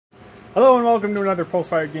Hello and welcome to another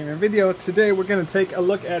Pt5 gaming video. Today we're going to take a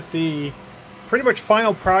look at the pretty much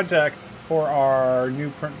final project for our new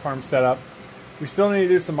print farm setup. We still need to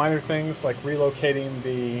do some minor things like relocating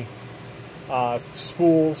the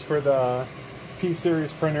spools for the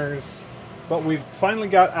P-series printers, but we've finally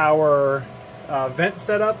got our vent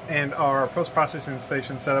set up and our post-processing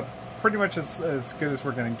station set up pretty much as good as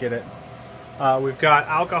we're going to get it. We've got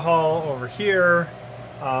alcohol over here.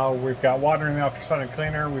 We've got water in the ultrasonic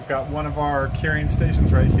cleaner. We've got one of our curing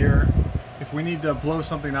stations right here. If we need to blow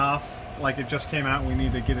something off, like it just came out, we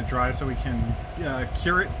need to get it dry so we can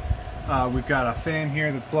cure it. We've got a fan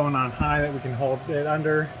here that's blowing on high that we can hold it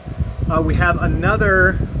under. We have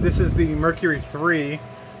another, this is the Mercury 3,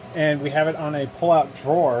 and we have it on a pull-out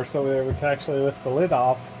drawer so that we can actually lift the lid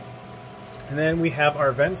off. And then we have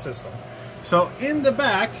our vent system. So in the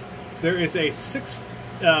back, there is a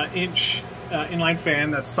 6-inch inline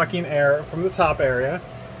fan that's sucking air from the top area.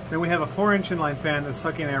 Then we have a 4-inch inline fan that's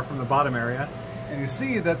sucking air from the bottom area. And you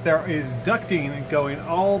see that there is ducting going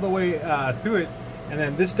all the way through it. And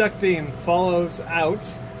then this ducting follows out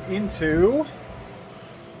into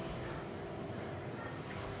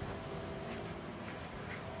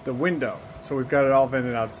the window. So we've got it all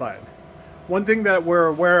vented outside. One thing that we're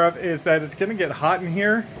aware of is that it's going to get hot in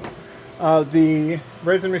here. The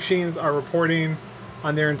resin machines are reporting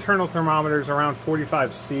on their internal thermometers around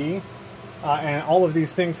 45°C, and all of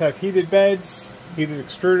these things have heated beds, heated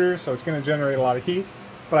extruders, so it's going to generate a lot of heat.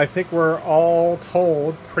 But I think we're all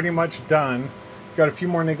told pretty much done. Got a few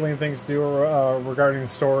more niggling things to do regarding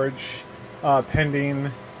storage, pending,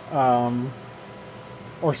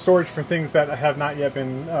 or storage for things that have not yet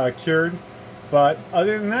been cured. But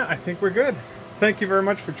other than that, I think we're good. Thank you very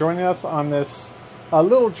much for joining us on this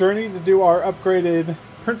little journey to do our upgraded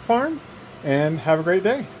print farm. And have a great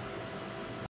day.